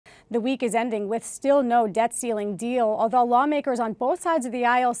The week is ending with still no debt ceiling deal, although lawmakers on both sides of the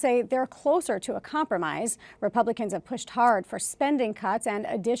aisle say they're closer to a compromise. Republicans have pushed hard for spending cuts and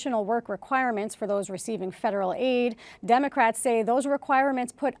additional work requirements for those receiving federal aid. Democrats say those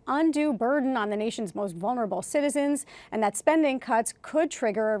requirements put undue burden on the nation's most vulnerable citizens and that spending cuts could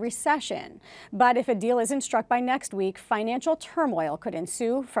trigger a recession. But if a deal isn't struck by next week, financial turmoil could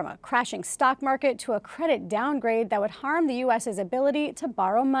ensue, from a crashing stock market to a credit downgrade that would harm the U.S.'s ability to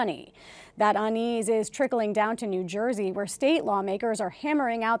borrow money. That unease is trickling down to New Jersey, where state lawmakers are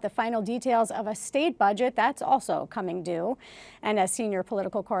hammering out the final details of a state budget that's also coming due. And as senior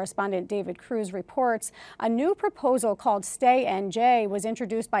political correspondent David Cruz reports, a new proposal called Stay NJ was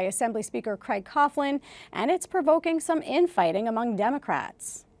introduced by Assembly Speaker Craig Coughlin, and it's provoking some infighting among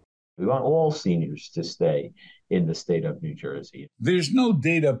Democrats. We want all seniors to stay in the state of New Jersey. There's no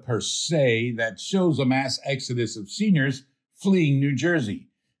data per se that shows a mass exodus of seniors fleeing New Jersey.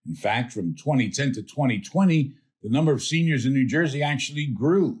 In fact, from 2010 to 2020, the number of seniors in New Jersey actually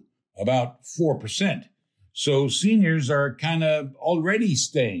grew about 4%. So seniors are kind of already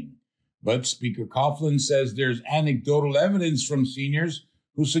staying. But Speaker Coughlin says there's anecdotal evidence from seniors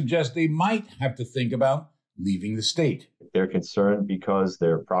who suggest they might have to think about leaving the state. They're concerned because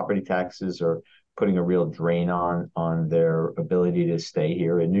their property taxes are putting a real drain on their ability to stay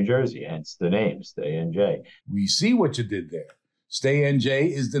here in New Jersey, hence the name, Stay NJ. We see what you did there. Stay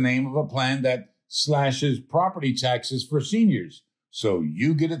NJ is the name of a plan that slashes property taxes for seniors. So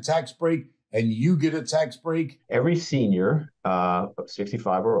you get a tax break and you get a tax break. Every senior,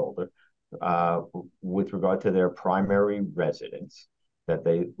 65 or older, with regard to their primary residence that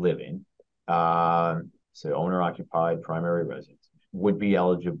they live in, so owner-occupied primary residence, would be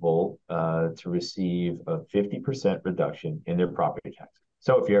eligible to receive a 50% reduction in their property taxes.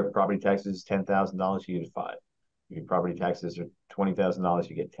 So if your property taxes is $10,000, you get 5. If your property taxes are $20,000,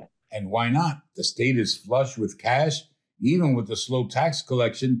 you get 10. And why not? The state is flush with cash, even with the slow tax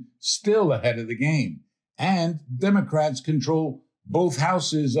collection, still ahead of the game. And Democrats control both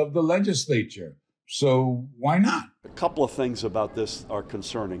houses of the legislature. So why not? A couple of things about this are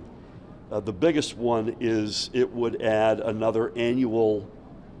concerning. The biggest one is it would add another annual,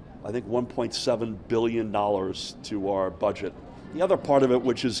 I think, $1.7 billion to our budget. The other part of it,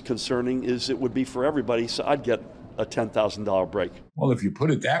 which is concerning, is it would be for everybody, so I'd get a $10,000 break. Well, if you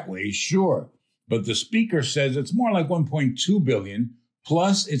put it that way, sure. But the speaker says it's more like $1.2 billion,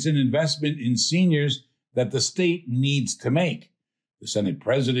 plus it's an investment in seniors that the state needs to make. The Senate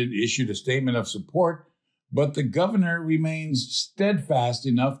president issued a statement of support, but the governor remains steadfast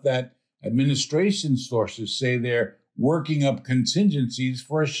enough that administration sources say they're working up contingencies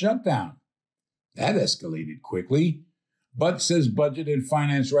for a shutdown. That escalated quickly. But, says budget and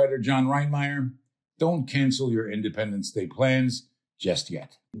finance writer John Reitmeyer, don't cancel your Independence Day plans just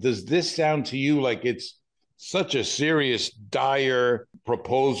yet. Does this sound to you like it's such a serious, dire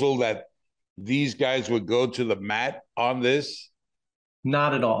proposal that these guys would go to the mat on this?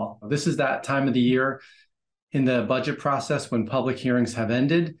 Not at all. This is that time of the year in the budget process when public hearings have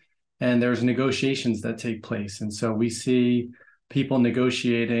ended and there's negotiations that take place. And so we see people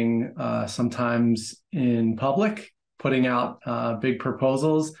negotiating sometimes in public, putting out big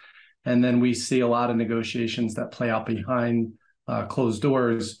proposals. And then we see a lot of negotiations that play out behind closed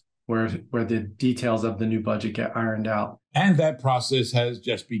doors where the details of the new budget get ironed out. And that process has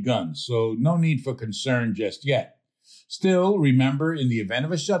just begun, so no need for concern just yet. Still, remember, in the event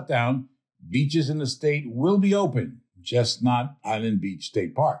of a shutdown, beaches in the state will be open, just not Island Beach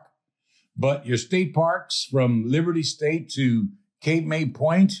State Park. But your state parks from Liberty State to Cape May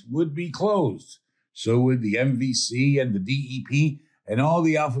Point would be closed. So would the MVC and the DEP and all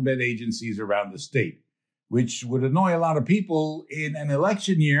the alphabet agencies around the state, which would annoy a lot of people in an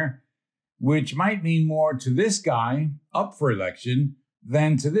election year, which might mean more to this guy up for election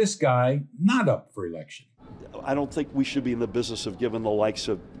than to this guy not up for election. I don't think we should be in the business of giving the likes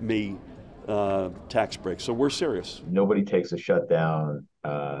of me tax breaks. So we're serious. Nobody takes a shutdown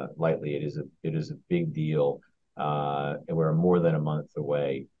lightly. It is a big deal, and we're more than a month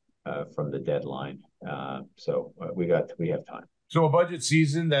away from the deadline. So we have time. So a budget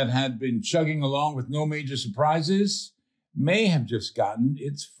season that had been chugging along with no major surprises may have just gotten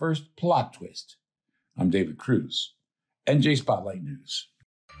its first plot twist. I'm David Cruz, NJ Spotlight News.